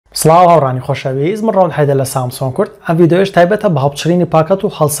سڵاو هاوڕانی خۆشەویست، من ڕەوند حەیدەر لە سامسۆنگ کورد. ئەم ڤیدیۆیش تایبەتە بە هەڵپچڕینی پاکەت و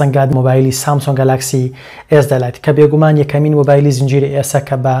هەڵسەنگاندنی مۆبایلی سامسۆنگ گالاکسی ئێس لایت کە بێگومان یەکەمین مۆبایلی زنجیرە ئێسە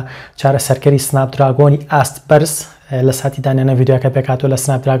کە بە چارەسەرکەری سناپدراگۆنی ئاست بەرز لە ساتی دانێنە ڤیدیۆکە پێکاتوە لە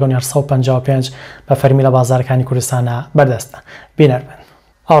سناپدراگۆنی 855 بە فەرمی لە بازارەکانی کوردستانە بەردەستە. بینەربن.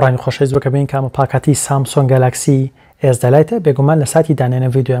 هاوڕانی خۆشەویست، بۆ کە ببین کامە پاکەتی سامسۆنگ گالاکسی ئێس لایتە بێگومان لە ساتی دانێنە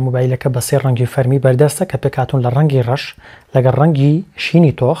ڤیدیۆ مۆبایلەکە بە سێ ڕەنگی فەرمی بەردەستە کە پێکاتون لە ڕەنگی ڕەش لەگەڵ ڕەنگی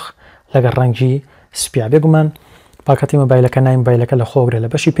شینی تۆخ لەگەڵ ڕەنگی سپیا. بێگومان پاکەتی مۆبایلەکە ناوی مۆبایلەکە لە خۆگرێ لە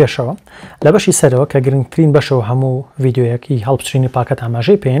بەشی پێشەوە، لە بەشی سەرەوە کە گرنگترین بەشەوە هەموو ڤیدیۆیەکی هەڵپچڕینی پاکەت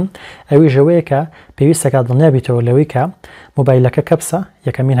ئاماژەی پێین. ئەوی ژەوەیە کە پێویستەکە دڵنیابیتەوە لەوەی کە مۆبایلەکە کەپسە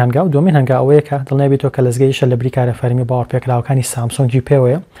یەکەمین هەنگا و دومین هەنگا ئەوەیە کە دڵنیابیتەوە کە لەزگەیشە لە بریکارە فەرمی باوەڕپێکراوەکانی سامسۆنگی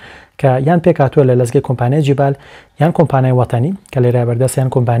پێوەیە کە یان پێکاتوە لە لەزگەی کۆمپانیای جیبال یان کۆمپانیای وەتانی کە لێرە بەردەست یان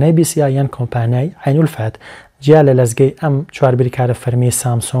کۆمپانیای بیسیا یان کۆمپانیای عینولفات. جیا لە لەزگەی ئەم چوار بریکارە فەرمی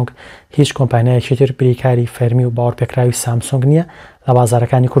سامسۆنگ هیچ کۆمپانیایەکی تر بریکاری فەرمی و باوەڕپێکراوی سامسۆنگ نییە لە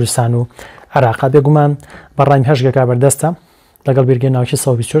بازارەکانی کوردستان و عێراق. بێگومان بەڕای 8 گیگا بەردەستە لەگەڵ بیرگەی ناوکی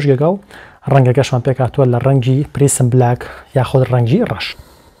 124 گیگا و ڕەنگەکەشمان پێکاتوە لە ڕەنگی پریسم بلاک یاخود ڕەنگی ڕەش.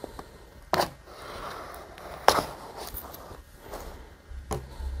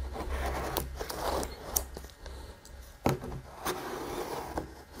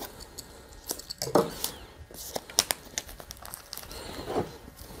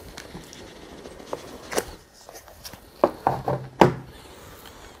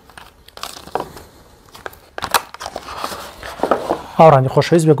 هاوڕانی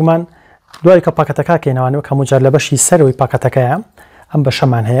خۆشەویست، بێگومان دوای کە پاکەتەکە کەینەوانەوە کە هەموو جار لە بەشی سەرەوەی پاکەتەکەیە ئەم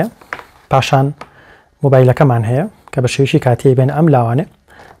بەشەمان هەیە، پاشان مۆبایلەکەمان هەیە کە بە شێوەیەکی کاتی بێن ئەم لاوانێ،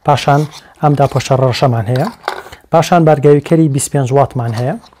 پاشان ئەم داپۆشە ڕەشەمان هەیە، پاشان بارگاویکەری 25 واتمان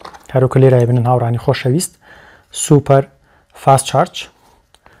هەیە هەروکە لێرە بنن هاوڕانی خۆشەویست سوپەر فاست چارج.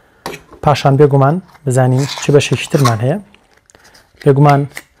 پاشان بێگومان بزانین چ بەشێکی ترمان هەیە، بێگومان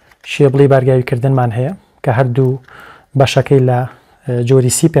شێبڵی بارگاوی کردنمان هەیە کە هەردوو بەشەکەی لە جۆری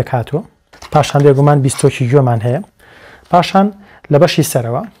سی پێک هاتووە. پاشان بێگومان 20 گوێمان هەیە. پاشان لە بەشی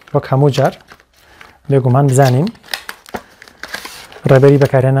سەرەوە وەک هەموو جار بێگومان بزانین ڕێبەری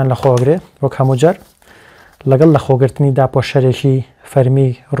بەکارهێنان لە خۆگرێ وەک هەموو جار لەگەڵ لە خۆگرتنی داپۆشەرێکی فەرمی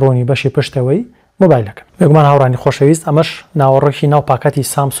ڕۆنی بەشی پشتەوەی مۆبایلەکە. بێگومان هاوڕانی خۆشەویست، ئەمەش ناوەڕۆکی ناو پاکەتی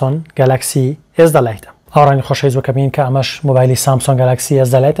سامسۆنگ گالاکسی ئێس لایتە. هاوڕانی خۆشەویست، بۆ کە ببین کە ئەمەش مۆبایلی سامسۆنگ گالاکسی ئێس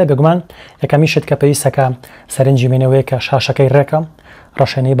لایتە بێگومان یەکەمی شت کە پێویستەکە سەرنجی مێنەوەیە کە شاشەکەی ڕێکە،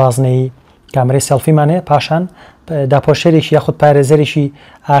 ڕەشێنەی بازنەی کامەرەی سێڵفیمانەیە، پاشان داپۆشەرێکی یاخود پارێزەرێکی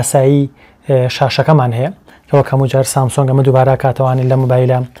ئاسایی شاشەکەمان هەیە کە وەک هەموو جار سامسۆنگ ئەمە دووبارە کاتەوانی لە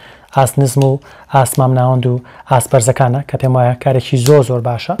مۆبایلە ئاست نزم و ئاسمام ناوەند و ئاسپەرزەکانە کە پێم وایە کارێکی زۆر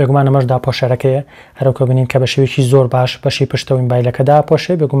باشە. بێگومان ئەمەش داپۆشەرەکەیە هەروکە بینین کە بە شێوەیەکی زۆر باش بەشی پشتەوەی مۆبایلەکە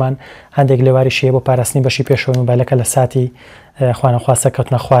داپۆشێ. بێگومان هەندێک لێواری شەیە بۆ پاراستنی بەشی پێشەوەی مۆبایلەکە لە ساتی خوانەخواستە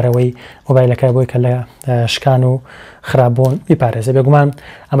کەوتنە خوارەوەی مۆبایلەکە بۆی کە لە شکان و خراپبوون بیپارێزێ. بێگومان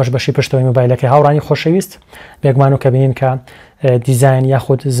ئەمەش بەشی پشتەوەی مۆبایلەکە. هاوڕانی خۆشەویست، بێگومان و کە بینین کە دیزاین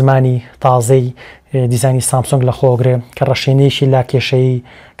یاخود زمانی تازەی دیزانی سامسۆنگ لە خۆگرێ کە ڕەشێنەیەکی لاکێشەی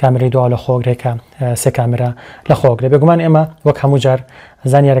کامێرەی دوا لە خۆگرێ کە سێ کامێرە لە خۆگرێ. بێگومان ئێمە وەک هەموو جار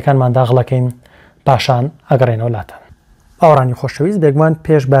زانیاریەکانمان داغڵەکەین پاشان ئەگەڕێنەوە لاتان. ئاوڕانی خۆشەویست، بێگومان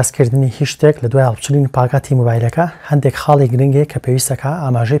پێش باسکردنی هیچ شتێک لە دوای هەڵپچڕینی پاکەتی مۆبایلەکە هەندێک خاڵی گرنگێک کە پێویستەکە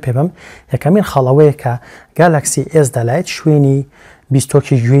ئاماژەی پێبم. یەکەمین خاڵەوەیە کە گالاکسی ئێس لایت شوێنی 20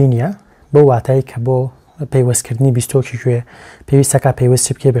 گوێی نییە، بۆ واتایی کە بۆ پەیوەستکردنی 20 گوێ پێویستەکە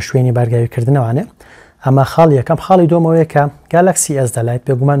پەیوەستی بکێ بە شوێنی بارگاویکردنەوەوانێ. ئەمە خاڵی یەکەم. خاڵی دومەوەیە کە گالاکسی ئێس لایت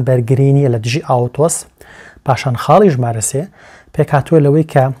بێگومان بەرگرینیە لە دژی ئاوتۆس. پاشان خاڵی ژمارە سێ پێکاتوە لەوەی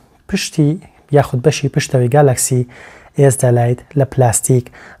کە پشتی یاخود بەشی پشتەوەی گالاکسی ئێس لایت لە پلاستیک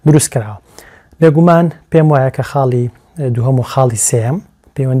دروست کراوە. بێگومان پێم وایە کە خاڵی دووهەم و خاڵی سێم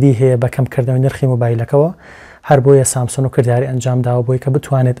پەیوەندی هەیە بە کەمکردنەوەی نرخی مۆبایلەکەەوە، هەر بۆیە سامسۆنگ و کردداری ئەنجام داوە بۆی کە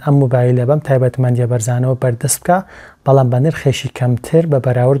بتوانێت ئەم مۆبایلە بەم تایبەتمەندیە بەرزانەوە بەردەست بکە، بەڵام بە نرخێکی کەمتر بە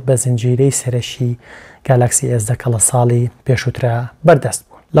بەراورد بە زنجیرەی سەرەشی گالاکسی ئێس کە لە ساڵی پێشووترا بەردەست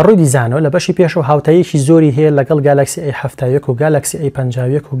بوو. لە ڕووی دیزانەوە لە بەشی پێشەوە هاوتاییەکی زۆری هەیە لەگەڵ گالاکسی A71 و گالاکسی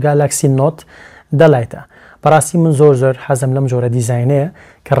A51 و گالاکسی نۆت لایتە. بەڕاستی من زۆر حەزم لەم جۆرە دیزاینەیە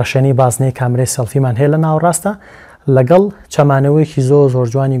کە ڕەشێنەی بازنەی کامێرەی سەڵفیمان هەیە لە ناوەڕاستە لەگەڵ چەمانەوەیکی زۆر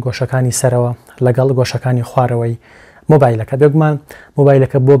جوانی گۆشەکانی سەرەوە لەگەڵ گۆشەکانی خوارەوەی مۆبایلەکە. بێگومان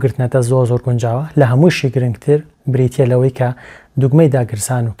مۆبایلەکە بۆ گرتنەتە زۆر گونجاوە، لە هەمووشی گرنگتر بریتە لەوەی کە دوگمەی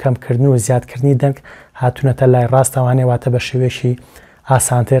داگرسان و کەمکردن و زیادکردنی دەنگ هاتوونەتە لای ڕاستەوانێ واتە بە شێوێکی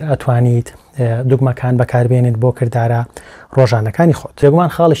ئاسانتر ئەتوانیت دوگمەکان بەکاربێنێت بۆ کردارە ڕۆژانەکانی خۆت. بێگومان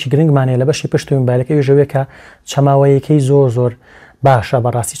خاڵێکی گرنگمانەیە لە بەشی پشتوی مۆبایلەکەی ژەوەیە کە چەماوەیەکەی زۆر باشە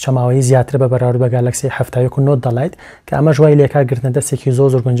بەڕاستی چەماوەی زیاتر بە بەراورد بە گالاکسی 7.9 دەڵیت کە ئەمە ژوای لێکاگرتنە دەستێکی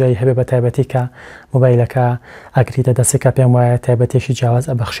زۆر گونجایی هەبێ بە تایبەتی کە مۆبایلەکە ئەگریتە دەستێکە پێم وایە تایبەتێکی جیاواز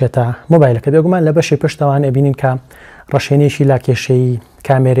ئەبەخشێتە مۆبایلەکە. بێگومان لە بەشی پشتەوان ئەبینین کە ڕەشێنێکی لاکێشەی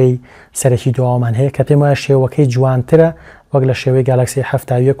کامێرەی سەرەکی دوامان هەیە کە پێم وایە شێوەکەی جوانترە وەک لە شێوەی گالاکسی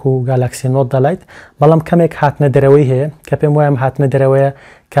 7 و گالاکسی 9 دەڵیت، بەڵام کەمێک هاتنە دەرەوەی هەیە کە پێم وایە هاتنە دەرەوەیە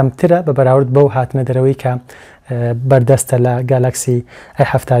کەمترە بە بەراورد بەو هاتنە دەرەوەی کە بەردەستە لە گالاکسی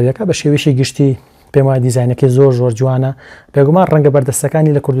 7 بە شێوەیەکی گشتی پێم وایە دیزاینەکەی زۆر جوانە. بێگومان ڕەنگە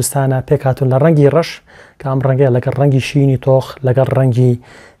بەردەستەکانی لە کوردستانە پێکهاتون لە ڕەنگی ڕەش کە ئەم ڕەنگە لەگەڵ ڕەنگی شینی تۆخ لەگەڵ ڕەنگی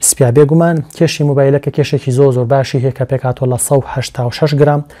سپیا. بێگومان کێشی مۆبایلەکە کێشێکی زۆر باشی هەیە کە پێکهاتۆ لە 186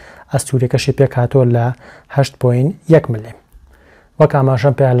 گرام، ئەستوورەکەشی پێکهاتۆ لە 8.1 ملی. وەک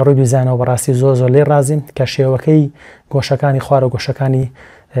ئاماژەم پێیان لە ڕووی دیزاینەوە بەڕاستی زۆر لێ ڕازیم کە شێوەکەی گۆشەکانی خوارە گۆشەکانی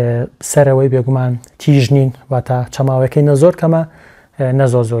سەرەوەی بێگومان تیژنین واتە چەماوەکەی نە زۆر کەمە نە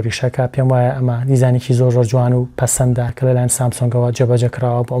زۆریشەکە. پێم وایە ئەمە دیزانێکی زۆر جوان و پەسەندە کە لەلایەن سامسۆنگەوە جێبەجێ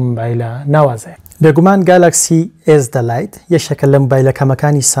کراوە بۆ مۆبایلە ناوازەیە. بێگومان گالاکسی S دەلایت یەکێکە لە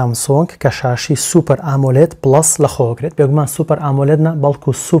مۆبایلەکەمەکانی سامسۆنگ کە شاشی سوپەر ئامۆلێد پلس لەخۆگرێت. بێگومان سوپەر ئامۆلێدە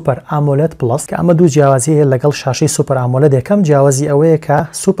بەڵکو سوپەر ئامۆلێد پلس کە ئەمە دوو جیاوازی هەیە لەگەڵ شاشی سوپەر ئامۆلێد. یەکەم جیاوازی ئەوەیە کە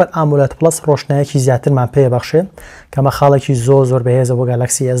سوپەر ئامۆلێد پلس ڕۆشنایەکی زیاترمان پێبەخشێ کەمە خاڵێکی زۆر بەهێزە بۆ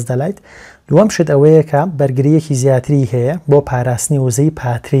گالاکسی S دەلایت. دووەم شت ئەوەیە کە بەرگریەکی زیاتری هەیە بۆ پاراستنی وزەی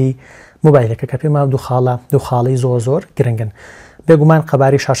پاتری مۆبایلەکە کە پێم وایە دوو خاڵی زۆر گرنگن. بێگومان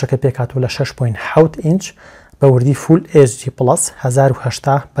قەباری شاشەکە پێکهاتوو لە 6.7 ئینچ بە وردی فول HD پلس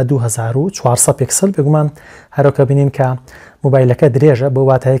 1080 بە 2400 پیکسل. بێگومان هەروکە بینین کە مۆبایلەکە درێژە بە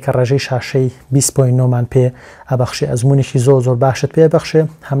واتایی کە ڕێژەی شاشەی 20.9مان پێ ئەبەخشێ ئەزمونێکی زۆر باشت پێ بەخشێ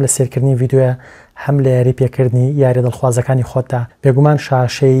هەم لە سێرکردنی ڤیدیۆە هەم لە یاری پێکردنی یاری دڵخوازەکانی خۆتدا. بێگومان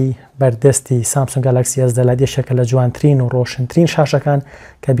شاشەی بەردەستی سامسۆنگ گالاکسی S دەلایت یەکێکە لە جوانترین و ڕۆشنترین شاشەکان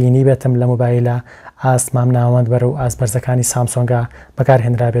کە بینی بێتم لە مۆبایلە ئاسمام ناوەند بەرە و ئاسبەرزەکانی سامسۆنگە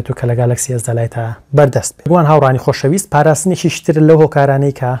بەکارهێنرابێت و کە لە گالاکسی S دەلایتە بەردەست. بێگومان هاوڕانی خۆشەویست پاراستنێکی شتر لەو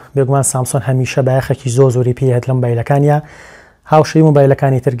هۆکارانەی کە بێگومان سامسۆن هەمیشە بایەخێکی زۆری پێهێت لە مۆبایلەکانیە. هاوشەی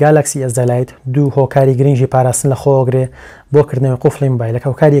مۆبایلەکانی تر گالاکسی S دەلایت دوو هۆکاری گرنگی پاراستن لە خۆگرێ بۆ کردنەوەی قوفڵی مۆبایلەکە.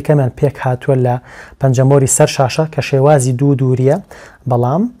 هۆکاری یەکەمیان پێک هاتووە لە پەنجەمۆری سەر شاشە کە شێوازی دووریە،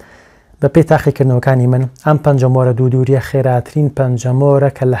 بەڵام بە پێی تاقیکردنەوەکانی من ئەم پەنجەمۆرە دووریە خێراترین پەنجەمۆرە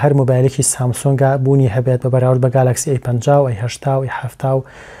کە لە هەر مۆبایلێکی سامسۆنگە بوونی هەبێت بە بەراورد بە گالاکسی A50 و A80 و A70 و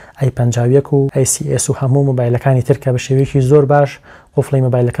A51 و ACS و هەموو مۆبایلەکانی تر کە بە شێوەیەکی زۆر باش قوفڵی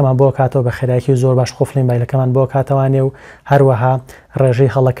مۆبایلەکەمان بۆ کاتەوە بە خێراییەکی زۆر باش قوفڵی مۆبایلەکەمان بۆ کاتەوانێ و هەروەها ڕێژەی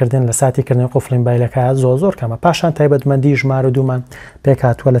هەڵەکردن لە ساتیکردنی قوفڵی مۆبایلەکە زۆر کەمە. پاشان تایبەتمەندی ژمارە دوومان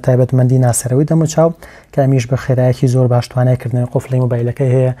پێکهاتووە لە تایبەتمەندی ناسەرەوەی دەموچاو کە ئەمیش بە خێراییەکی زۆر باش توانایکردنەوەی قوفڵی مۆبایلەکە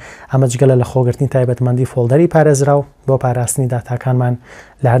هەیە. ئەمە جگەلە لە خۆگرتنی تایبەتمەندی فۆڵدەری پارێزراو بۆ پاراستنی داتاکانمان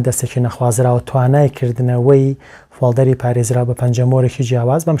لە هەر دەستێکی نەخوازراوە توانایکردنەوەی فۆڵدەری پارێزرا بە پەنجەمۆرێکی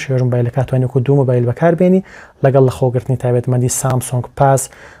جیاواز بەم شێژ مۆبایلەکە توانێت دوو مۆبایل بەکاربێنی لەگەڵ لە خۆگرتنی تایبەتمەندی سامسۆنگ پاس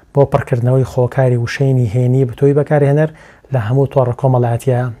بۆ پڕکردنەوەی خۆکاری وشەینی هێنی بتۆی بەکارهێنەر لە هەموو تۆڕە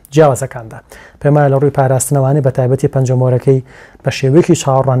کۆمەڵایەتیە جیاوازەکاندا. پێم وایە لە ڕووی پاراستنەوانی بە تایبەتی پەنجەمۆرەکەی بە شێوەیەکی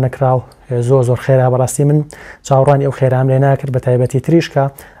چاوەڕوان نەکراو زۆر خێرا. بەڕاستی من چاوەڕوانی ئەو خێرام لێ ناکرد بە تایبەتی تریشکە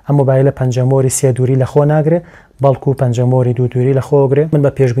ئەم مۆبایلە پەنجەمۆری سێ دووری لە خۆ ناگرێ بەڵکو پەنجەمۆری دووری لە خۆگرێ. من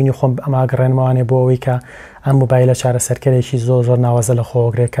بە پێشبینی خۆم ئەماگەڕێنمەوانێ بۆ ئەوەی کە ئەم مۆبایلە چارەسەرکەرێکی زۆر ناوازە لە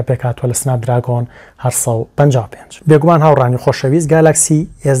خۆگرێ کە پێکهاتووە لە سنابدراگۆن 855. بێگومان هاوڕانی خۆشەویست گالاکسی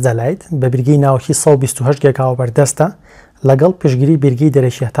S دەلایت بە برگەی ناوەکی 128 گیگا بەردەستە لەگەڵ پشگیری برگەی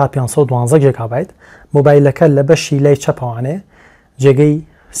دەرەکی تا 512 گیگابایت. مۆبایلەکە لە بەشی لای چەپەوانێ جێگەی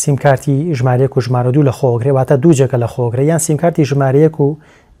سیمکارتی ژمارەیەک و ژمارە دوو لە خۆگرێ واتە دوو جێگە لە خۆگرێ، یان سیمکارتی ژمارەیەک و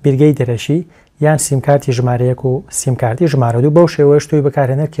برگەی دەرەشی یان سیمکارتی ژمارەیەک و سیمکارتی ژمارە دوو. بەو شێوەیەش توی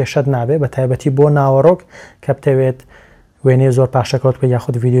بەکارهێنەر کێشەت نابێت بە تایبەتی بۆ ناوەڕۆک کە بتەوێت وێنەی زۆر پاشەکەوت بە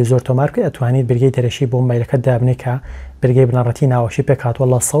یاخود ڤیدیۆ زۆر تۆمارکە ئەتوانیت برگەی دەرەشی بۆ مۆبایلەکە دابنێ کە برگەی بنەڕەتی ناوەشی پێکهاتووە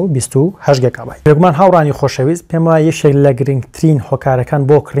لە 128 گیگابایت. بێگومان هاوڕانی خۆشەویست پێم وایە یەکێک لە گرنگترین هۆکارەکان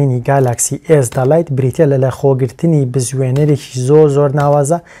بۆ کڕینی گالاکسی S دەلایت بریتە لە خۆگرتنی بزوێنەرێکی زۆر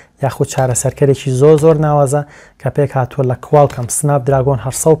ناوازە یاخود چارەسەرکەرێکی زۆر ناوازە کە پێکهاتووە لە کوالکەم سنابدراگۆن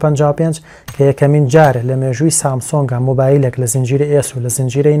 855 کە یەکەمین جارە لە مێژووی سامسۆنگە مۆبایلێک لە زنجیرە S و لە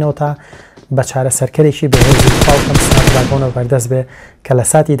زنجیرەی نەوتا بە چارەسەرکەرێکی بەهێزی کوالکەم سنابدراگۆنەوە بەردەست بێ کە لە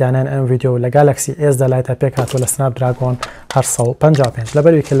ساتی دانان ئەم ڤیدیۆ لە گالاکسی S دەلایتە پێکهاتووە لە سنابدراگۆن 855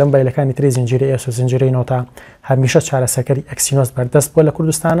 لەبەرەوەی کە لەم مۆبایلەکانی تری زنجیرە S و زنجیرەی نۆتا هەمیشە چارەسەرکەری ئەکسینۆس بەردەست بووە لە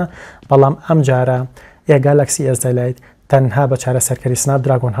کوردستانە، بەڵام ئەم جارە گالاکسی S دەلایت تەنها بە چارەسەرکەری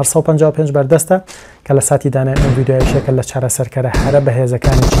سنابدراگۆن 855 بەردەستە کە لە ساتی دانان ئەم ڤیدیۆیەکە لە چارەسەرکەرە هەرە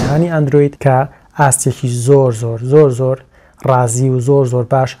بەهێزەکانی جیهانی ئەندروید کە ئاستێکی زۆر ڕازی و زۆر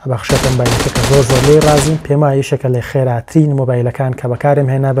باش ئەبەخشێتە مۆبایلەکە کە زۆر لێ ڕازین پێم وایە یەکێکە لە خێراترین مۆبایلەکان کە بەکارم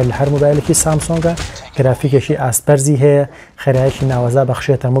هێنا بە لە هەر مۆبایلێکی سامسۆنگە گرافیکێکی ئاسپەرزی هەیە خێرایەکی ناوەزا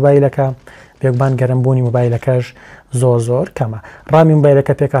بەخشێتە مۆبایلەکە بێگومان گەرمبوونی مۆبایلەکەش زۆر کەمە ڕامی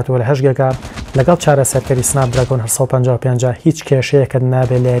مۆبایلەکە پێکاتەوە لە 8 گیگا لەگەڵ چارەسەرکەری سناپدراگۆن 855 هیچ کێشەیەکت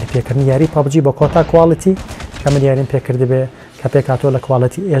نابێت لە یاریپێکردنی یاری PUBG بە کۆتا کواڵیتی کە من یاریم پێکرد بێ کە پێکاتەوە لە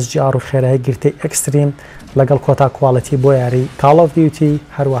کواڵەتی SGR و خێرایی گرتی ئەکستریم لەگەڵ کۆتا کواڵەتی بۆ یاری Call of Duty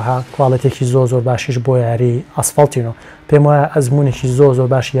هەروەها کواڵەتێکی زۆر باشیش بۆ یاری ئاسفالتینۆ پێم وایە ئەزمونێکی زۆر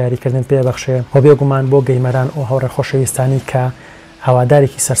باش یاریکردن پێبەخشێ بۆ بێگومان بۆ گەیمەران و هەورە خۆشەویستانی کە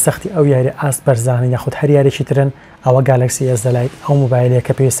هەوادارێکی سەرسەختی ئەو یاری ئاست بەرزانە یاخود هەر یارێکی ترن ئەوە گالکسی S لایت ئەو مۆبایلەیە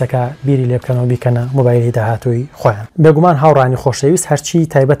کە پێویستەکە بیری لێ بکەنەوە بیکەنە مۆبایلی داهاتووی خۆیان بێگومان هاوڕانی خۆشەویست هەرچی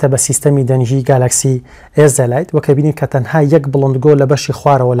تایبەتە بە سیستەمی دەنگی گالکسی S لایت وەکە بینین کە تەنها یەک بڵندگۆ لە بەشی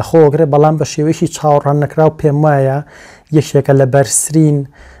خوارەوە لە خۆگرێ بەڵام بە شێوەیەکی چاوەڕان نەکراو پێم وایە یەکێکە لە بەرزترین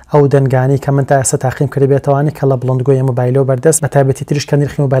ئەو دەنگانی کە من تا ئێستا تاقیم کردبێتەوانی کە لە بڵندگۆی مۆبایلەوە بەردەست بە تایبەتی تریش کە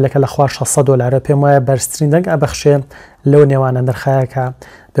نرخی مۆبایلەکە لە خوار $600 پێم وایە بەرزترین دەنگ ئەبەخشێ لەو نێوانە نرخایەکە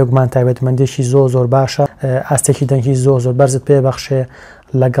بێگومان تایبەتمەندێکی زۆر باشە ئاستێکی دەنگی زۆر بەرزت پێبەخشێ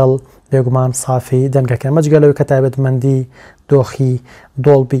لەگەڵ بێگومان سافی دەنگەکە مەجگەلەوەی کە تایبەتمەندی دۆخی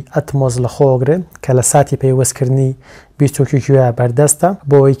دۆڵبی ئەتمۆز لە خۆگرێ کە لە ساتی پێیوەستکردنی 20 بەردەستە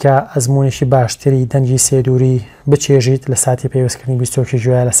بۆەوەی کە ئەزمونێکی باشتری دەنگی سێدووری بچێژیت لە ساتی پێیوەستکردنی 20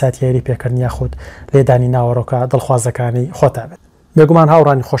 لە ساتی یاری پێکردنی یاخود لێدانی ناوەڕۆکە دڵخوازەکانی خۆتا بێت بێگومان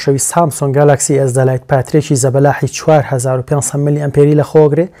هاوڕانی خۆشەوی سامسۆنگ گالاکسی S لایت پاترێکی زەبەلاحی 4500 ملی ئەمپێری لە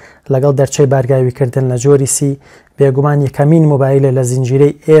خۆگرێ لەگەڵ دەرچەی بارگاویکردن لە جۆری سی بێگومان یەکەمین مۆبایلە لە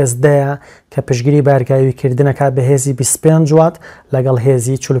زنجیرەی S کە پشگیری بارگاویکردنەکە بە هێزی 25 وات لەگەڵ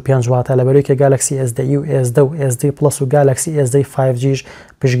هێزی 45 واتە لەبەرەوەی کە گالاکسی S و S و SD پلس و گالاکسی S 5G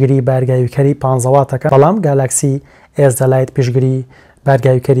پشگیری بارگاویکەری 15 واتەکە بەڵام گالاکسی S لایت پشگیری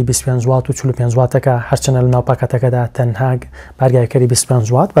بارگاویکەری 25 وات و 45 واتەکە هەرچەنە لە ناو پاکەتەکەدا تەنها بارگاویکەری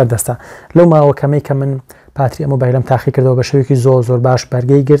 25 وات بەردەستە لەو ماوە کەمەی کە من پاتری مۆبایلم تاقی کردەوە بە شێوەیەکی زۆر باش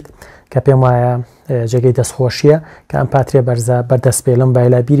بەرگەی گرت کە پێم وایە جێگەی دەستخۆشیە کە ئەم پاتریە بەرزە بەردەست پێ لەم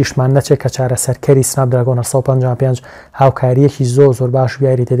مۆبایلە بیریشمان نەچێت کە چارەسەرکەری سناپدراگۆن 855 هاوکاریەکی زۆر باش و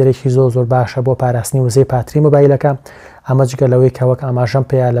یاری تێدەرێکی زۆر باشە بۆ پاراستنی وزەی پاتری مۆبایلەکە ئەمە جگەلەوەی کە وەک ئاماژەم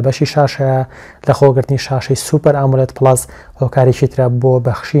پێە لە بەشی شاشەیە لە خۆگرتنی شاشەی سوپەر ئامولێت پلاس هۆکارێکی ترە بۆ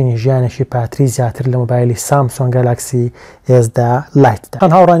بەخشینی ژیانێکی پاتری زیاتر لە مۆبایلی سامسۆنگ گالاکسی S لایتدا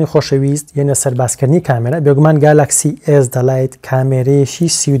ئەم هاوڕانی خۆشەویست یەنە سەربازکردنی کامێرە بێگومان گالاکسی S لایت کامێرەیەکی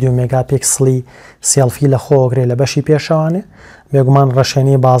 32 مێگاپیکسلی سێلفی لە خۆگرێ لە بەشی پێشەوانێ بێگومان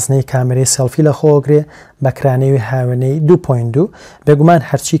ڕەشێنی بازنەی کامێرەی سێلفی لە خۆگرێ بەکرانەوەی هاوێنەی 2.2 بێگومان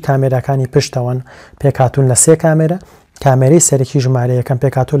هەرچی کامێراکانی پشتەوەن پێکاتون لە 3 کامێرە کامێرەی سەرەکی ژمارەیەکەم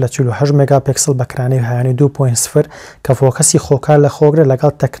پێکاتۆ لە 48 مێگاپیکسل بەکرانەی هاوێنەی 2.0 کە فۆکەسی خۆکار لە خۆگرێ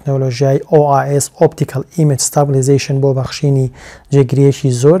لەگەڵ تەکنۆلۆژیای OIS Optical Image Stabilization بۆ بەخشینی جێگیریەکی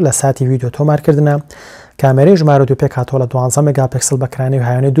زۆر لە ساتی ڤیدیۆ تۆمارکردنە کامێرەی ژمارە دوو پێکاتۆ لە 12 مێگاپیکسل بەکرانەی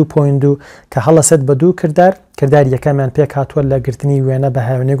هاوێنەی 2.2 کە هەڵەسێت بە دوو کردار یەکەمیان پێک هاتووە لە گرتنی وێنە بە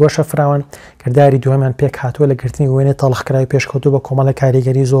هاوێنەی گۆشە فراوان کردداری دووەمیان پێک هاتووە لە گرتنی وێنەی تەڵخکراوی پێشکەوتوو بە کۆمەڵە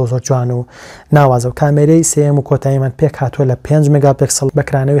کاریگەری زۆر جوان و ناوازە و کامێرەی سێم و کۆتاییمان پێک هاتووە لە 5 مێگاپیکسل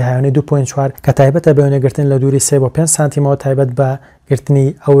بەکرانەوەی هاوێنەی 2.4 کە تایبەتە بە وێنەگرتن لە دووری 3 بۆ 5 سانتیمەوە تایبەت بە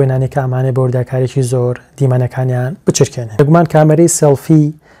گرتنی ئەو وێنانی کە ئەمانەی بەورداکارێکی زۆر دیمەنەکانیان بچرکێنێ بێگومان کامێرەی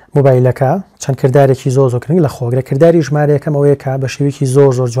سێلفی مۆبایلەکە چەند کردارێکی زۆرکردنی لە خۆگرە کردداری ژمارەیەکەم ئەوەیە کە بە شێوەیەکی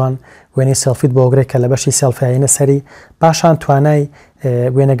زۆر جوان وێنەی سێلفیت بۆگرێت کە لە بەشی سێلفیایینە سەری پاشان توانای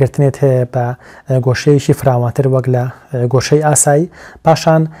وێنەگرتنێت هەیە بە گۆشەیەکی فراوانتر وەک لە گۆشەی ئاسایی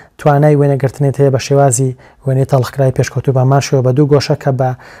پاشان توانای وێنەگرتنێت هەیە بە شێوازی وێنەی تەڵخکراوی پێشکەوتوو بە ماشەوە بە دوو گۆشە کە بە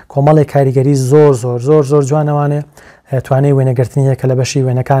کۆمەڵی کاریگەری زۆر جوانەوانێ توانای وێنەگرتنیە کە لە بەشی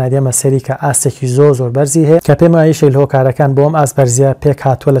وێنەکانە دێمە سەری کە ئاستێکی زۆر بەرزی هەیە کە پێم وایە یەکێک لە هۆکارەکان بۆم ئاست بەرزیە پێک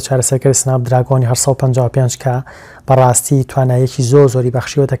هاتووە لە چارەسەرکەری سناپدراگۆنی 855 کە بەڕاستی توانایەکی زۆری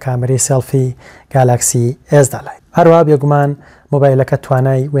بەخشیوەتە کامێرەی سێلفی گالاکسی S لایت هەروە بێگومان مۆبایلەکە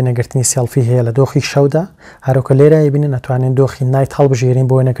توانای وێنەگرتنی سێلفی هەیە لە دۆخی شەودا هەروکە لێرە بینن ناتوانین دۆخی نایت هەڵبژێرین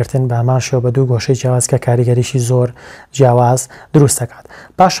بۆ وێنەگرتن بە هەمان شێوە بە دوو گۆشەی جیاواز کە کاریگەریشی زۆر جیاواز دروست دەکات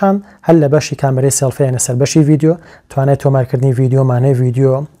پاشان هەل لە بەشی کامێرەی سێلفیانە سەر بەشی ڤیدیۆ توانای تۆمارکردنی ڤیدیۆ مانای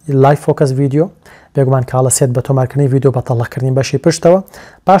ڤیدیۆ لایف فۆکەس ڤیدیۆ بێگومان کاڵەسێت بە تۆمارکردنی ڤیدیۆ بە تەڵەکردنی بەشی پشتەوە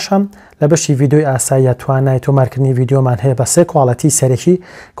پاشان لە بەشی ڤیدیۆی ئاساییە توانای تۆمارکردنی ڤیدیۆمان هەیە بە سێ کواڵەتی سەرەکی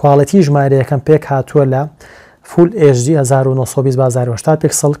کواڵەتی ژمارەیەکەم پێک هاتووە لە فول HD 1920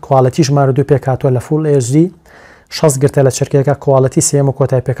 پیکسل کواڵەتی ژمارە دوو پێک هاتووە لە فول HD 6 گرتە لە چرکێکە کواڵەتی سێم و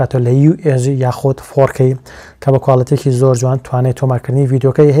کۆتای پێکاتۆ لە USG یاخود 4K کە بە کواڵەتێکی زۆر جوان توانێت تۆمارکردنی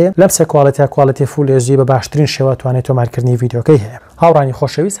ڤیدیۆکەی هەیە لەم سێ کواڵەتیا کواڵەتی فول HD بە باشترین شێوە توانێت تۆمارکردنی ڤیدیۆکەی هەیە. هاوڕانی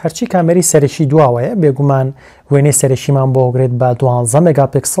خۆشەویست هەرچی کامێری سەرەکی دواوەیە بێگومان وێنەی سەرەکیمان بۆ گرێت بە 12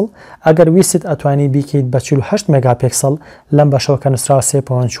 مگاپیکسل ئەگەر ویست ئەتوانی بیکەیت بە 48 مگاپیکسل لەم بەشەوە کە نووسراوە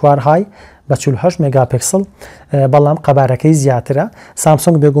 3.4 های بە 48 مگاپیکسل بەڵام قەبارەکەی زیاترە.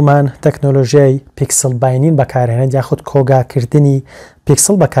 سامسۆنگ بێگومان تەکنۆلۆژیای پیکسل باینین بەکارهێنێت یاخود کۆگاکردنی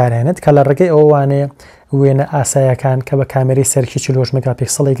پیکسل بەکارهێنێت کە لە ڕێگەی ئەووانەیە وێنە ئاسایەکان کە بە کامێری سەرکی 40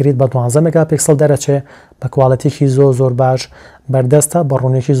 مگاپیکسڵی گریت بە 12 مگاپیکسل دەرەچێ بە کواڵەتێکی زۆر باش بەردەستە بە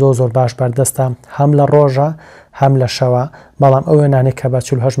ڕوونێکی زۆر باش بەردەستە هەم لە ڕۆژە هەم لە شەوە بەڵام ئەو وێنانێک کە بە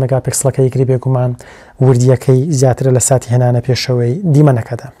 48 مگاپیکسلەکەی گری بێگومان وردیەکەی زیاترە لە ساتی هێنانە پێشەوەی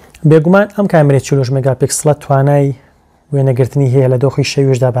دیمەنەکەدا. بێگومان ئەم کامێری 40 مگاپیکسلە توانای وێنەگرتنی هەیە لە دۆخی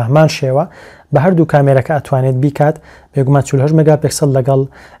شەویشدا بە هەمان شێوە بە هەردوو کامێرەکە ئەتوانێت بیکات بێگومان 48 مگاپیکسل لەگەڵ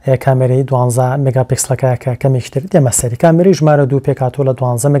کامێرەی 12 مگاپیکسلەکە کە کەمێکتر دێمە سەری کامێری ژمارە 2 پێکاتۆ لە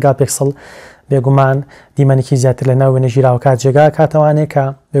 12 مگاپیکسل بێگومان دیمەنێکی زیاتر لە ناو وێنە ژیراوەکات جێگا کاتەوانێت کە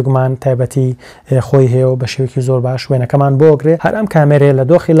بێگومان تایبەتی خۆی هەیە و بە شێوەیەکی زۆر باش وێنەکەمان بۆگرێ هەر ئەم کامێرەیە لە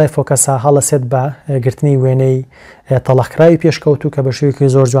دۆخی لای فۆکەسا هەڵەسێت بە گرتنی وێنەی تەڵەخراوی پێشکەوتو کە بە شێوەیەکی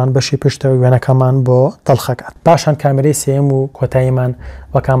زۆر جوان بەشی پشتەوەی وێنەکەمان بۆ تەڵخەکات. پاشان کامێرەی سێم و کۆتاییمان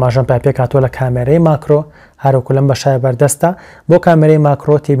وەک ئاماژەم پێکاتۆ لە کامێرەی ماکرۆ هەروکو لەم بەشای بەردەستە بۆ کامێرەی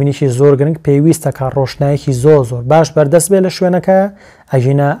ماکرۆ تێبینیشی زۆر گرنگ پێویستە کە ڕۆشنایەکی زۆر باش بەردەست بێ لە شوێنەکە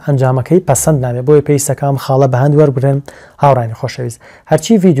ئەژینە ئەنجامەکەی پەسەند نابێت بۆی پێویستەکەم خاڵە بە هەند وەربرن. هاوڕانی خۆشەویست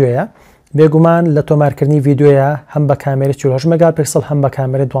هەرچی ڤیدیۆیە بێگومان لە تۆمارکردنی ڤیدیۆیە هەم بە کامێری 48 مگاپیکسل هەم بە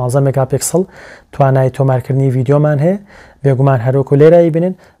کامێری 12 مگاپیکسل توانای تۆمارکردنی ڤیدیۆمان هەیە بێگومان هەروکو لێرایی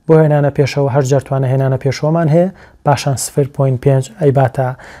بنن بۆ هێنانە پێشەوە هەر جارتوانە هێنانە پێشەوەمان هەیە پاشان 0.5 ئەیباتە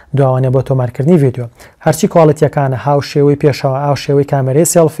دووانێ بۆ تۆمارکردنی ڤیدیۆ هەرچی کواڵەتیەکانە هاو شێوەی پێشەوە ئاو شێوەی کامێرەی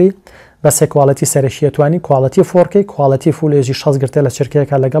سێلفی بە سێ کواڵەتی سەرەکیەتوانی کواڵەتی 4K کواڵەتی فول HD 6 گرتە لە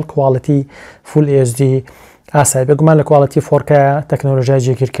چرکەیەکە لەگەڵ کواڵەتی فول HD ئاسای بێگومان لە کواڵەتی 4K تەکنۆلۆژیای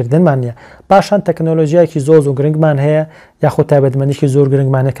جێگیرکردنمان نیە پاشان تەکنۆلۆژیایکی زۆر و گرنگمان هەیە یاخود تایبەتمەندیی زۆر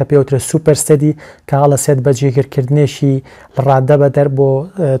گرنگمانێت کە پێوترە سوپەر ستەدی کە هەڵەسێت بە جێگیرکردنێکی ڕادە بە دەر بۆ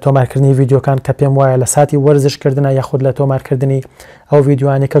تۆمارکردنی ڤیدیۆکان کە پێم وایە لە ساتی وەرزشکردنە یاخود لە تۆمارکردنی ئەو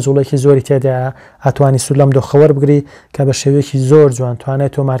ڤیدیوانێک کە جوڵێکی زۆری تێدا ئەتوانی سوود لەم دۆخەوەر بگری کە بە شێوەیەکی زۆر جوان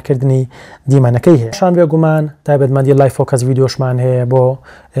توانێت تۆمارکردنی دیمەنەکەی هەیە. شان بێگومان تایبەتمەندی لای فۆکەس ڤیدیۆشمان هەیە بۆ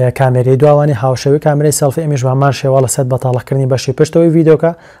کامێرەی دواوانی هاوشێوەی کامێرەی سەلفی ئەمیش هەمان شێوە لەسەر بەتاڵەکردنی بەشی پشتەوەی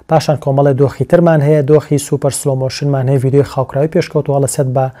ڤیدیۆکە پاشان کۆمەڵی دۆخی ترمان هەیە دۆخی سوپەر سلۆمۆشنمان هەیە ڤیدیۆی خاوکراوی پێشکەوتووە لەسەر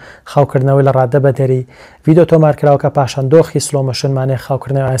بە خاوکردنەوەی لە ڕادە بە دەری ڤیدیۆ تۆمارکراوەکە پاشان دۆخی سلۆمۆشنمانێ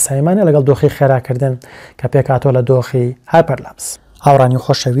خاوکردنەوەی ئاساییمانە لەگەڵ دۆخی خێراکردن کە پێکاتۆ لە دۆخی هایپەرلاپس. هاوڕانی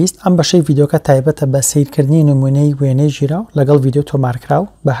خۆشەویست ئەم بەشەی ڤیدیۆکە تایبەتە بە سیرکردنی نمونەی وێنەی ژیراو لەگەڵ ڤیدیۆ تۆمارکراو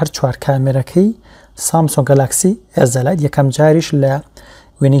بە هەر چوار کامێرەکەی سامسۆنگ گالاکسی ئێزەلایت یەکەم جاریش لە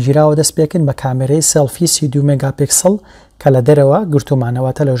وێنەی ژیراوە دەست پێکن بە کامێرەی سێلفی 32 مگاپیکسل کە لە دەرەوە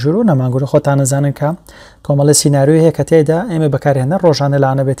گرتومانەوەتە لە ژوور و نەمانگورە خۆتان نەزانن کە کۆمەڵە سیناریۆی هەیە کە تێدا ئێمە بەکارهێنە ڕۆژانە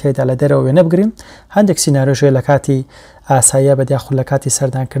لاانە بێت تێدا لە دەرەوە وێنە بگرین هەندێک سیناریۆژێ لە کاتی ئاساییە بەدیاخود لە کاتی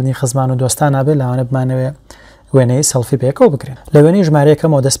سەردانکردنی خزمان و دۆستان نابێت لاوانە بمانەوێ وێنەی سەلفی بێکەوە بگرین لە وێنەی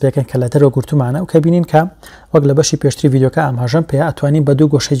ژمارەیەکەمەوە دەست پێکەن کە لە دەرەوە گرتومانە و کە بینین کە وەک لە بەشی پێشتری ڤیدیۆکە ئاماژەم پێ ئەتوانین بە دوو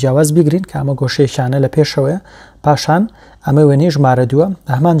گۆشەی جیاواز بیگرین کە ئەمە گۆشەیەکیانە لە پێشەوەیە پاشان ئەمە وێنەی ژمارە دووە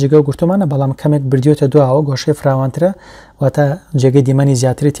هەمان جێگە و گرتومانە بەڵام کەمێک بردیۆتە دووەوە گۆشەی فراوانترە واتە جێگەی دیمەنی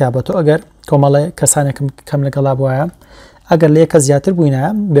زیاتری تیابەتەوە ئەگەر کۆمەڵی کەسانێکم کەم لەگەڵا بواە ئەگەر لە یەکە زیاتر بووینە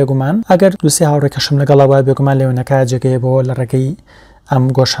بێگومان ئەگەر دووسێ هاوڕێکەشم لەگەڵا وایە بێگومان لەوێنەکە جێگەیە بۆ لە ڕێگەی ئەم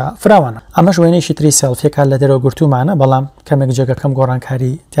گۆشە فراوانە ئەمەش وێنەیەکی تری سێلفیەکە لە دەرەوە گرتومانە بەڵام کەمێک جێگەکەم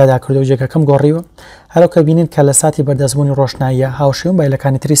گۆڕانکاری تیادا کردو و جێگەکەم گۆڕیوە هەروکە بینین کە لە ساتی بەردەستبوونی ڕۆشناییە هاوشێوم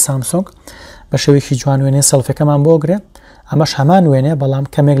بایلەکانی تری سامسۆنگ بە شێوەیەکی جوان وێنەی سەلفەکەمان بۆگرێ ئەمەش هەمان وێنێ بەڵام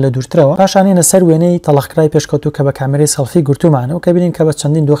کەمێک لە دوورترەوە پاشانینە سەر وێنەی تەڵەخکرای پێشکەوتو کە بە کامێرەی سەلفی گرتومانە و کە بینین کە بە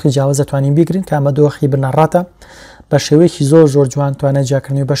چەندین دۆخی جیاواز دەتوانین بیگرین کە ئەمە دۆخی بنەڕاتە بە شێوەیەکی زۆر جوان توانێت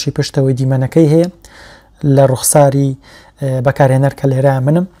جیاکردنی بەشی پشتەوەی دیمەنەکەی هەیە لە ڕوخساری بەکارهێنەر کە لێرە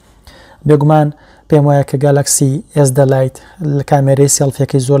منم بێگومان پێم وایە کە گالاکسی لایت لە کامێرەی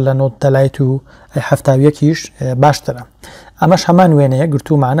سێلفیەکەی زۆر لە نۆت لایت و هەفتاویەکیش باشترە ئەمەش هەمان وێنەیە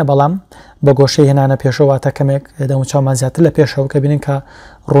گرتومانە بەڵام بە گۆشەی هێنانە پێشەوە تا کەمێک دەموچاومان زیاتر لە پێشەوە کە بینین کە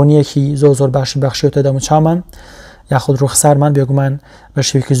ڕوونیەکی زۆر باشی بەخشیوتە دەموچاومان یاخود ڕوخسارمان بێگومان بە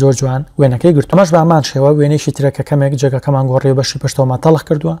شێوەیەکی زۆر جوان وێنەکەی گرت. ئەمەش بە هەمان شێوە وێنەیەکی ترەکە کەمێک جێگەکەمان گۆڕی بەشی پشتەوەمان تەڵخ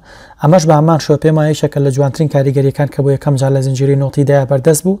کردووە. ئەمەش بە هەمان شێوە پێم وایە یەکێکە لە جوانترین کاریگەریەکان کە بۆ یەکەم جار لە زنجیرەی نۆتیدایا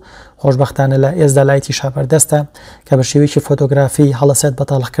بەردەست بوو. خۆشبەختانە لە ئێستا لایتیشا بەردەستە کە بە شێوەیەکی فۆتۆگرافی هەڵەسێت بە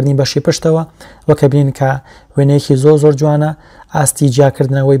تەڵخکردنی بەشی پشتەوە وەکە بینین کە وێنەیەکی زۆر جوانە. ئاستی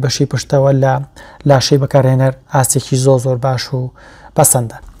جیاکردنەوەی بەشی پشتەوە لە لاشەی بەکارهێنەر ئاستێکی زۆر باش و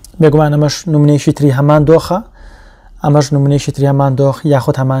پەسەندە. بێگومان ئەمەش نمونەیەکی تری هەمان دۆخە، ئەمەش نمونەیەکی تری هەمان دۆخ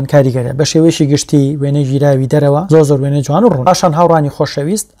یاخود هەمان کاریگەرە بە شێوەیەکی گشتی وێنەی ژیراوی دەرەوە زۆر وێنە جوان و ڕوون. پاشان هاوڕانی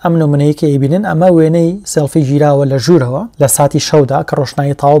خۆشەویست ئەم نمونەیەکە ئەیبینن ئەمە وێنەی سێلفی ژیراوە لە ژوورەوە لە ساتی شەودا کە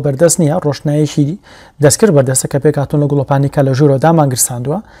ڕۆشنایی تاو بەردەست نییە، ڕۆشنایەکی دەستکرد بەردەستە کە پێکاتون لە گوڵۆپانی کە لە ژوورەوە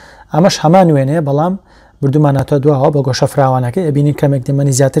دامانگرساندووە. ئەمەش هەمان وێنەیە بەڵام بردومانەتە دووەوە بە گۆشە فراوانەکە ئەبینین کەمێک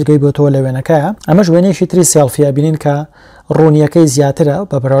دەمەنی زیاتر گەی بۆتەوە لە وێنەکەیە. ئەمەش وێنەیەکی تری سێلفی ئەبینین کە ڕوونیەکەی زیاترە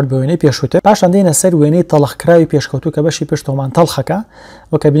بە بەراورد بە وێنەی پێشووتر. پاشان دێنە سەر وێنەی تەڵخکراوی پێشکەوتوو کە بەشی پشتۆمان تەڵخەکە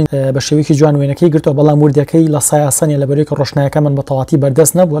وەکە بینین بە شێوەیەکی جوان وێنەکەی گرتووە بەڵام وردەکەی لە سایاسەنە لەبەرەوەی کە ڕۆشنایەکە من بە تەواتی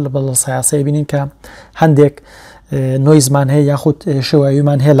بەردەست نەبووە لە سایاسەیە بینین کە هەندێک نۆیزمان هەیە یاخود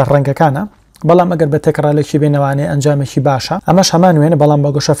شێواییمان هەیە لە ڕەنگەکانە، بەڵام ئەگەر بە تەکرارێکی بێنەوانێ ئەنجامێکی باشە. ئەمەش هەمان وێنە بەڵام بە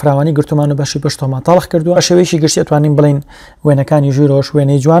گۆشە فراوانی گرتومان و بەشی پشتۆمان تەڵخ کردووە. بە شێوەیەکی گشتی ئەتوانین بڵین وێنەکانی ژوورۆش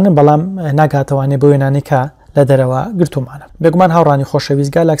وێنەی جوانن بەڵام ناگاتەوانێ بە وێنانی کە لە دەرەوە گرتومانە. بێگومان هاوڕانی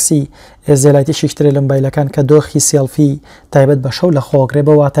خۆشەویست گالاکسی زێلایتی شترێ لە مۆبایلەکان کە دۆخی سێلفی تایبەت بە شەو لە خۆگرێ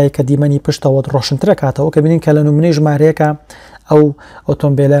بە واتای کە دیمەنی پشتەوە ڕۆشنترە کاتەوە کە بینین کە لە نمونەی ژمارەیەکە ئەو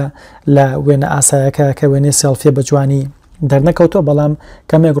ئۆتۆمبیلە لە وێنە ئاسایەکە کە وێنەی سێلفی بە جوانی دەرنەکەوتۆ بەڵام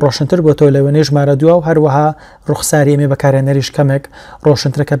کەمێک ڕۆشنتر بۆتەوە لە وێنەی ژمارە دووە و هەروەها ڕوخساری ئێمە بەکارهێنەریش کەمێک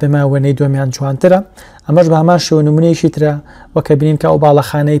ڕۆشنترەکە بێمە وێنەی دووەمیان جوانترە. ئەمەش بە هەمان شێوە نمونەیەکی ترە وەکە بینین کە ئەو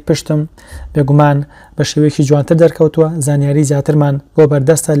باڵەخانەی پشتم بێگومان بە شێوەیەکی جوانتر دەرکەوتووە، زانیاری زیاترمان بۆ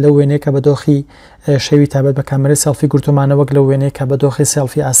بەردەستە لە وێنەیە کە بە دۆخی شەوی تایبەت بە کامێرەی سێلفی گرتومانە وەک لە وێنەیە کە بە دۆخی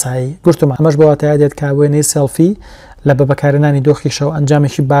سێلفی ئاسایی گرتومان. ئەمەش بە واتای دێت کە وێنەی سێلفی لە بەکارهێنانی دۆخی شەو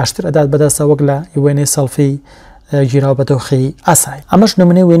ئەنجامێکی باشتر ئەدات بەدەستە وەک لە وێنەی سێلفی ژیراوە بە دۆخی ئاسایی. ئەمەش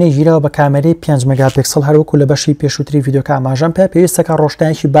نمونەی وێنەی ژیراوە بە کامێرەی 5 مگاپیکسل هەروەکو لە بەشی پێشووتری ڤیدیۆکە ئاماژەم پێویستەکە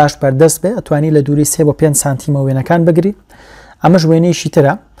ڕۆشنایەکی باش بەردەست بێ ئەتوانی لە دووری 3 بۆ 5 سانتیمە وێنەکان بگری. ئەمەش وێنەیەکی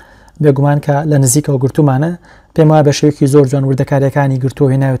ترە بێگومان کە لە نزیکەوە گرتومانە پێم وایە بە شێوەیەکی زۆر جوان وردەکاریەکانی گرتووە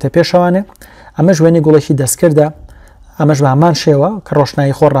هێناوێتە پێشەوانێ. ئەمەش وێنەی گوڵێکی دەستکردە، ئەمەش بە هەمان شێوە کە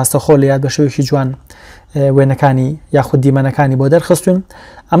ڕۆشنایی خۆ ڕاستەخۆ لە یاد بە شێوەیەکی جوان وێنەکانی یاخود دیمەنەکانی بۆ دەرخستون.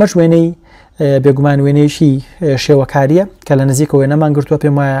 ئەمەش وێنەی بێگومان وێنەیەکی شێوەکاریە کە لە نزیکە وێنەمان گرتووە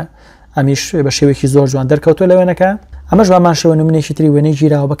پێم وایە ئەمیش بە شێوەیەکی زۆر جوان دەرکەوتوە لە وێنەکە. ئەمەش بامان شێوە نمونەیەکی تری وێنەی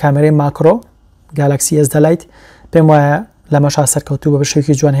ژیراوە بە کامێرەی ماکرۆ گالاکسی لایت پێم وایە لەمەشا سەرکەوتوو بە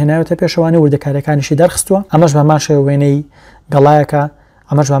شێوەیەکی جوان هێناوێتە پێشەوانی وردەکاریەکانیشی دەرخستووە. ئەمەش بامان شێوە وێنەی گەڵایەکە،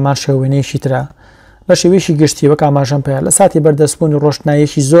 ئەمەش بامان شێوە وێنەیەکی ترە بە شێوەیەکی گشتی وەک ئاماژەم پێ لە ساتی بەردەستبوونی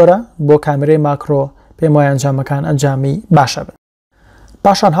ڕۆشنایەکی زۆرە بۆ کامێرەی ماکرۆ پێم وایە ئەنجامەکان ئەنجامی باشە بن.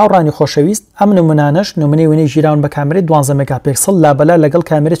 پاشان هاوڕانی خۆشەویست ئەم نمونانەش نمونەی وێنەی ژیراون بە کامێرەی 12 مگاپیکسل لابەلا لەگەڵ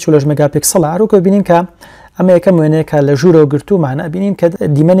کامێرەی 40 مگاپیکسل هەروەکو بینین کە ئەمە یەکەم وێنەیەکە لە ژوورەوە گرتومانە بینین کە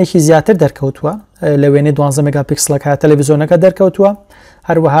دیمەنێکی زیاتر دەرکەوتووە لە وێنەی 12 مگاپیکسلەکە تەلەڤیزۆنەکە دەرکەوتووە،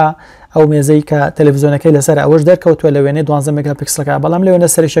 هەروەها ئەو مێزەی کە تەلەڤیزۆنەکەی لەسەر ئەوەش دەرکەوتووە لە وێنەی 12 مگاپیکسلەکە، بەڵام لە وێنە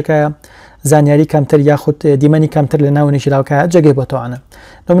سەرشەکە زانیاری کەمتر یاخود دیمەنی کەمتر لە ناو ژیراوەکە جێگەی بۆتەوانە.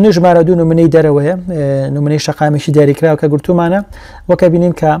 نمونەی ژمارە 2 نمونەی دەرەوەیە، نمونەی شەقامێکی دیاریکراوە کە گرتومانە وەکە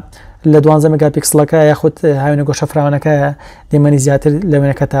بینین کە لە 12 مگاپیکسلەکە یاخود هاوێنە گۆشە فراوانەکە دیمەنی زیاتر لە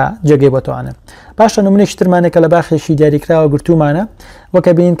وێنەکە تا جێگەی بۆتەوانە. پاشە نمونەیەکی ترمانێکە لە باخێکی دیاریکراوە گرتومانە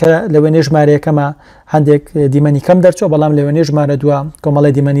وەکە بینین کە لە وێنەی ژمارەیەکەمە هەندێک دیمەنی کەم دەرچووە بەڵام لە وێنەی ژمارە دووە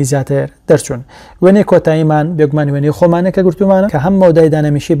کۆمەڵی دیمەنی زیاتر دەرچوون. وێنەی کۆتاییمان بێگومان وێنەی خۆمانە کە گرتومانە کە هەم مەودای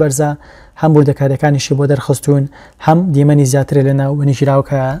دانەمیشی بەرزە هەم وردەکاریەکانیشی بۆ دەرخستون هەم دیمەنی زیاتر لە ناو وێنەی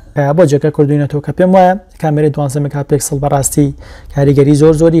ژیراوەکە بۆ جێگە کردوینەوە کە پێم وایە کامێرەی 12 مگاپیکسل بەڕاستی کاریگەری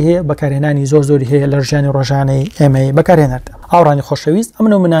زۆری هەیە، بەکارهێنانی زۆری هەیە لە ژیانی ڕۆژانەی ئێمەی بەکارهێنەردا. ئاوڕانی خۆشەویست ئەم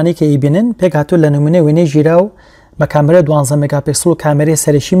نمونانەی کە ئیبینن پێکهاتوو لە نمونەی وێنەی ژیراو بە کامێرە 12 مگاپیکسل و کامێرەی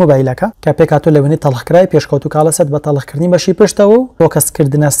سەرەکی مۆبایلەکە کە پێکهاتوو لە وێنەی تەڵخکراوی پێشکەوتوو کاڵەسەت بە تەڵخکردنی بەشی پشتەوە و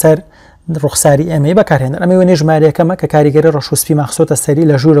فۆکەسکردنە سەر ڕوخساری ئێمەی بەکارهێنەر. ئەمە وێنەی ژمارەیەکەمە کە کاریگەری ڕەشوسپی مەخسۆتە سەری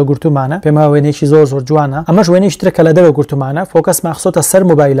لە ژوورە گرتومانە پێما وێنەیەکی زۆر جوانە. ئەمەش وێنەی ترکە لە دەرەوە گرتومانە فۆکەس مەخسۆتە سەر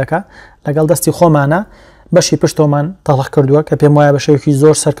مۆبایلەکە لەگەڵ دەستی خۆمانە بەشی پشتۆمان تەڵخ کردووە کە پێم وایە بە شێوەیەکی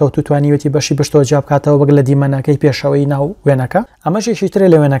زۆر سەرکەوتوو توانیوەتی بەشی پشتەوە جیاب بکاتەوە وەک لە دیمەنەکەی پێشەوەی ناو وێنەکە. ئەمەشێکی ترە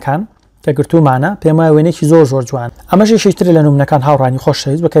لە وێنەکان کە گرتومانە پێم وایە وێنەیەکی زۆر جوان. ئەمەشێکی ترە لە نمونەکان هاوڕانی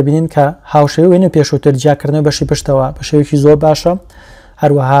خۆشەویست بەکە بینین کە هاوشێوە وێنە پێشووتر جیاکردنەوەی بەشی پشتەوە بە شێوەیەکی زۆر باشە،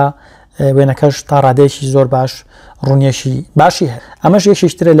 هەروەها وێنەکەش تا ڕادەیەکی زۆر باش ڕوونیەشی باشی هەیە. ئەمەش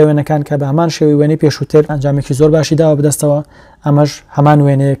یەکێکترە لە وێنەکان کە بە هەمان شێوەی وێنەی پێشووتر ئەنجامێکی زۆر باشی داوە بەدەستەوە، ئەمەش هەمان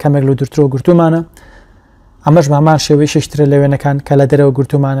وێنەیە کەمێک لە دوورترەوە گرتومانە. ئەمەش بە هەمان شێوەی شەشترە لە وێنەکان کە لە دەرەوە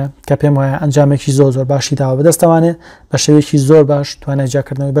گرتومانە کە پێم وایە ئەنجامێکی زۆر باشی داوە بەدەستەوانێ بە شێوەیەکی زۆر باش توانای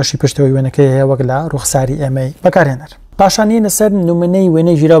جاکردنەوەی بەشی پشتەوەی وێنەکەی هەیە وەک لە ڕوخساری ئێمەی بەکارهێنەر. پاشانیە لەسەر نمونەی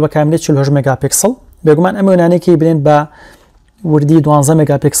وێنەی ژیراوە بە کاملێت 48 مێگاپیکسل. بێگومان ئەمە وێنانێکی برێن بە وردی 12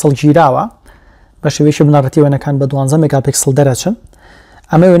 مێگاپیکسل گیراوە بە شێوەیەکی بنەڕەتی وێنەکان بە 12 مێگاپیکسل دەرەچن.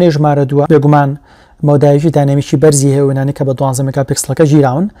 ئەمە وێنەی ژمارە 2 بێگومان مۆدایەکی دانامیکی بەرزی هەیە وێنانی کە بە 12 مێگاپیکسلەکە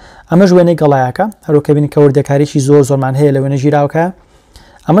ژیراون. ئەمەش وێنەی گەڵایەکە هەروکە بینی کە وردەکاریی زۆرمان هەیە لە وێنە ژیراوەکە.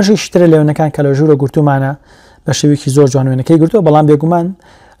 ئەمەش یەکێکترە لە وێنەکان کە لە ژوورە گرتومانە بە شێوەیەکی زۆر جوان وێنەکەی گرتووە، بەڵام بێگومان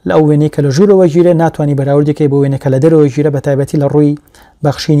لە ئەو وێنەی کە لە ژوورەوە ژیرە ناتوانانی بەراوردەکەی بۆ وێنەکە لە دەرەوە ژیرە بە تایبەتی لە ڕووی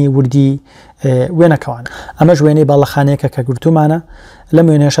بەخشینی وردی وێنەکەوان. ئەمەش وێنەی باڵەخانەیەکە کە گرتومانە لەم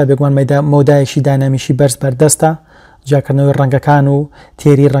وێنەشە بێگومان مۆدایەکی دانامیشی بەرز بەردەستە، جاکردنەوەی ڕەنگەکان و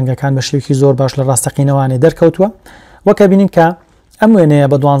تێری ڕەنگەکان بە شێوەیەکی زۆر باش لە ڕاستەقینەوانێ دەرکەوتووە. وەکە بینین کە ئەم وێنەیە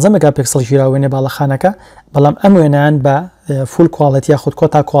بە 12 مێگاپیکسل ژیراوە وێنەی باڵەخانەکە، بەڵام ئەم وێنەیان بە فول کواڵەتی یاخود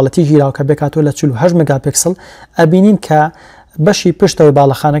کۆتا کواڵەتی ژیراوە کە بێکاتۆ لە 48 مێگاپیکسل ئەبینین کە بەشی پشتەوەی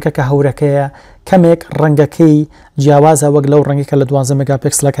باڵەخانەکە کە هەورەکەیە کەمێک ڕەنگەکەی جیاوازە وەک لەو ڕەنگێکە لە 12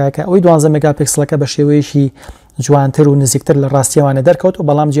 مێگاپیکسلەکە، ئەوەی 12 مێگاپیکسلەکە بە شێوەیەکی جوانتر و نزیکتر لە ڕاستیەوانە دەرکەوت و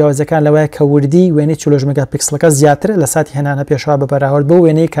بەڵام جیاوازەکان لەوەیە کە وردی وێنەی 40 مێگاپیکسلەکە زیاتر لە ساتی هێنانە پێشەوە بە بەراورد بۆ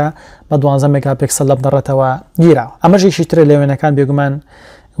وێنەی کە بە 12 مێگاپیکسل لە بنەڕەتەوە گیراوە. ئەمەش یەکێکترە لە وێنەکان بێگومان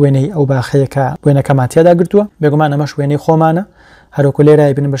وێنەی ئەو باخەیە کە وێنەکە ماتیادا گرتووە. بێگومان ئەمەش وێنەی خۆمانە هەروکو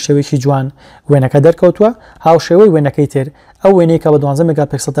لێرای بن بە شێوەیەکی جوان وێنەکە دەرکەوتووە. هاوشێوەی وێنەکەی تر ئەو وێنەی کە بە 12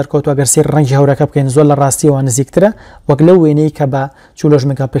 مێگاپیکسل دەرکەوتووە گەر سێر ڕەنگی هەورەکە بکەین زۆر لە ڕاستیەوە نزیکترە وەک لەو وێنەی کە بە 40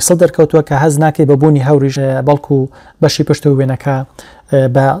 مێگاپیکسل دەرکەوتووە کە هەز ناکەی بە بوونی هەوریش بەڵکو بەشی پشتەوەی وێنەکە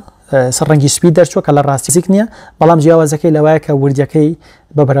بە ڕەنگی سپید دەرچووە کە لە ڕاستی زیک نییە، بەڵام جیاوازەکەی لەوایە کە وردیەکەی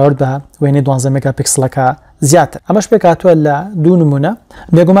بە بەراورد بە وێنەی 12 مێگاپیکسلەکە زیاتر. ئەمەش پێکاتوە لە دوو نمونە.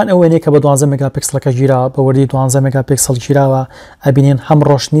 بێگومان ئەو وێنەی کە بە 12 مێگاپیکسلەکە ژیراوە بە وردی 12 مێگاپیکسل ژیراوە ئەبینین هەم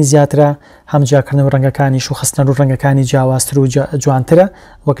ڕۆشنی زیاترە، هەم جاکردنەوەی ڕەنگەکانی و خستنە و ڕەنگەکانی جیاوازتر و جوانترە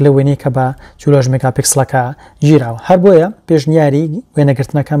وەک لە وێنەی کە بە 40 مێگاپیکسلەکە ژیراوە. هەر بۆیە پێشنیاری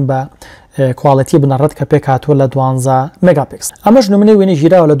وێنەگرتنەکەم بە کواڵەتی بنەڕەت کە پێکاتوە لە 12 مێگاپیکسل. ئەمەش نمونەی وێنەی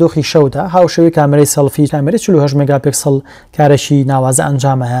ژیراوە لە دۆخی شەودا هاوشێوەی کامەرەی سەلفی کامەرەی 48 مێگاپیکسل کارەشی ناوازە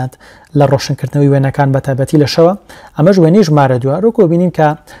ئەنجام هەیە لە ڕۆشنکردنەوەی وێنەکان بە تایبەتی لە شەوە. ئەمەش وێنەی ژمارە 2 ڕۆکۆ بینین کە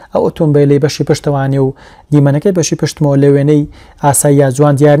ئەو ئۆتۆمبیلەی بەشی پشتەوانی و دیمەنەکەی بەشی پشتمەوە لە وێنەی ئاسایی یا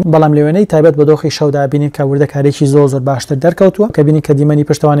جوان دیار، بەڵام لە وێنەی تایبەت بە دۆخی شەودا بینین کە وردەکارێکی زۆر باشتر دەرکەوتووە کە بینین کە دیمەنی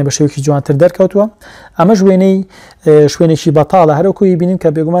پشتەوانی بە شێوەیەکی جوانتر دەرکەوتووە. ئەمەش وێنەی شوێنێکی بەتاڵە هەروکوی بینین کە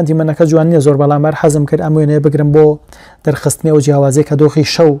بێگومان دیمەنەکە جوان نییە زۆر، بەڵام حەزم کرد ئەم وێنەیە بگرم بۆ دەرخستنی ئەو جیاوازەی کە دۆخی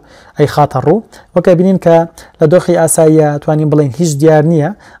شەو ئەی خاتە ڕوو. وەکە بینین کە لە دۆخی ئاساییە توانین بڵین هیچ دیار نییە،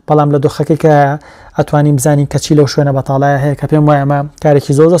 بەڵام لە دۆخەکەی کە ئەتوانین بزانین کەچی لەو شوێنە بەتاڵایە هەیە کە پێم وایە ئەمە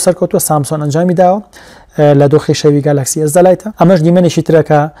کارێکی زۆر سەرکەوتووە سامسۆن ئەنجامی داوە لە دۆخی شەوی گالاکسی لایتە. ئەمەش دیمەنێکی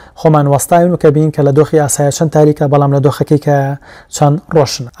ترەکە خۆمان وەستاین و کە بینین کە لە دۆخی ئاسایە چەند تاریکە، بەڵام لە دۆخەکەی کە چەند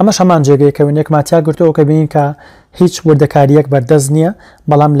ڕۆشنە. ئەمەش هەمان جێگەیە کە وێنەیەک ماتیا گرتووە کە بینین کە هیچ وردەکاریەک بەردەست نییە،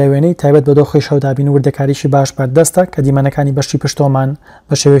 بەڵام لە وێنەی تایبەت بە دۆخی شەودا بین وردەکاریشی باش بەردەستە کە دیمەنەکانی بەشی پشتۆمان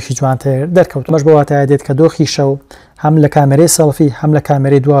بە شێوەیەکی جوانتر دەرکەوت. ئەمەش بە واتایە دێت کە دۆخی شەو هەم لە کامەرەی سەڵفی هەم لە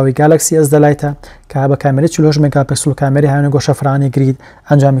کامەرەی دواوی گالاکسی لایتە کە بە کامەرەی 40 مێگاپیکسل و کامەرەی هاوێنە گۆشەفرانی گرید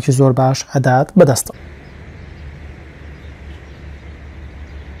ئەنجامێکی زۆر باش ئەدات بەدەستە.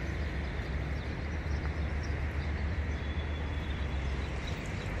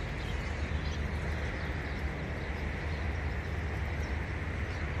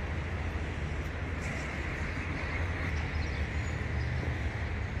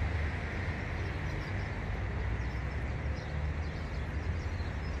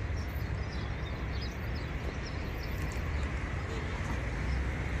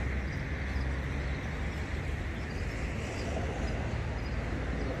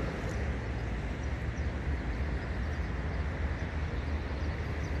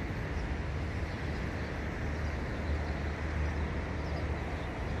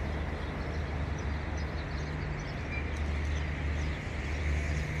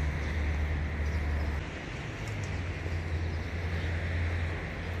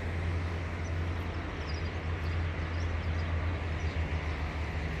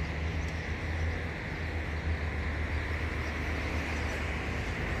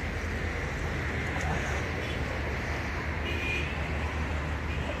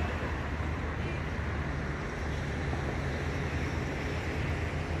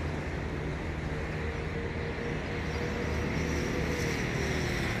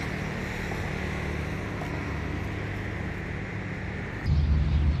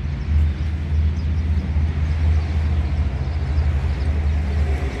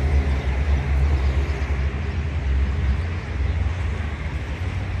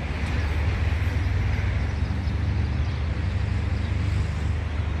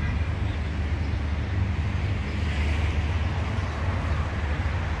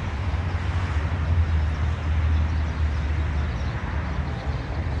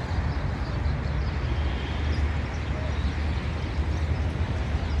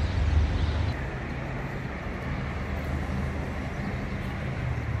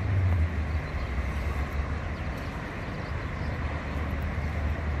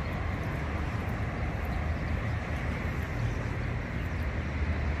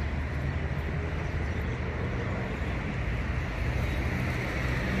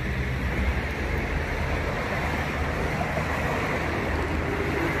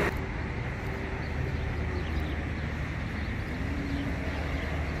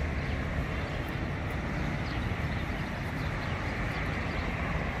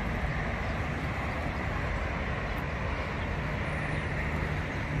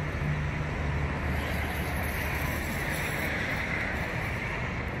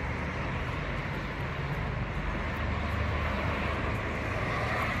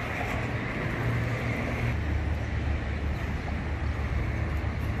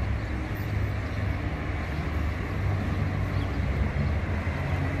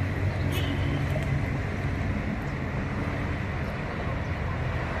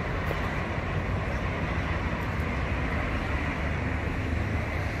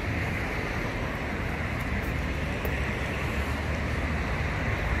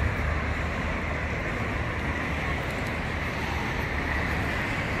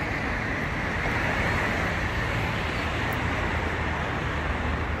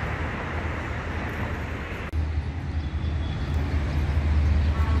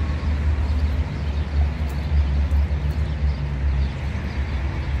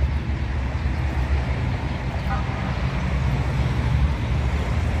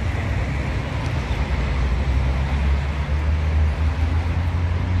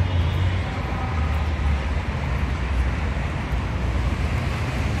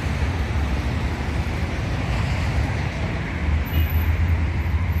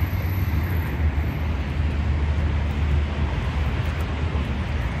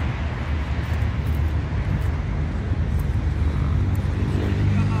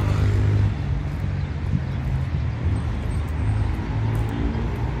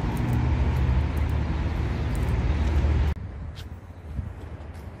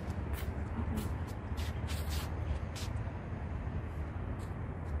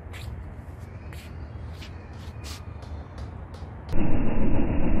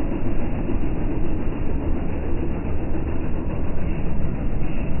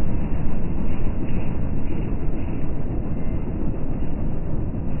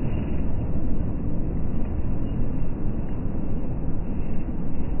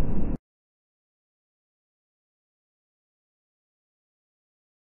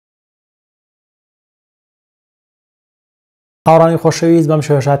 هاوڕانی خۆشەویست بەم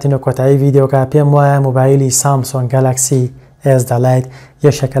شێوەشاتینە کۆتایی ڤیدیۆکە پێم وایە مۆبایلی سامسۆنگ گالاکسی ئێسدا لایت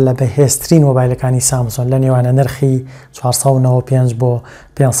یەکێکە لە بەهێزترین مۆبایلەکانی سامسۆن لە نێوانە نرخی 495 بۆ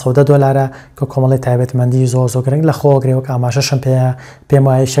 500 دۆلارە کە کۆمەڵی تایبەتمەندی زۆر گرنگ لە خۆگرێوەک ئاماژەشم پێم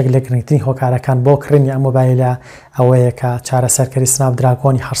وایە یەک لە گرنگترین هۆکارەکان بۆ کڕینی ئەم مۆبایلە ئەوەیە کە چارەسەرکەری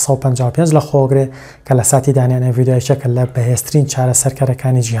سناپدراگۆنی 855 لە خۆگرێ کە لە ساتی دانیانە ڤیدیۆیەکە لە بەهێزترین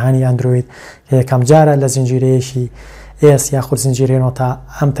چارەسەرکەرەکانی جیهانی ئەندروید یەکەم جارە لە زنجیرەیەکی ئێس یاخود زنجیرێنەوە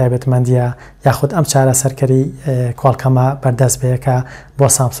ئەم تایبەتمەندیە یاخود ئەم چارەسەرکەری کۆڵکەمە بەردەست بەیەکە بۆ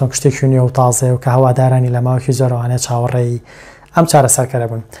سامسۆنگ شتێکی نوێ و تازە و کە هەوادارانی لە ماوەکی زۆرەوانە چاوەڕێی ئەم چارەسەرکەرە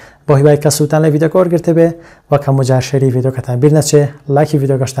بوون. بۆ هیوای کە سووتان لە ڤیدیۆ وەرگرتە بێ وەکە مجار شەری ڤیدیۆکەتان بیر نەچێ لایکی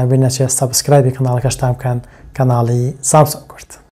ڤیدیۆگەشتان بیر نەچێ سەبسکرایبی کەناڵەکەشتان بکەن کەناڵی سامسۆنگ کورد.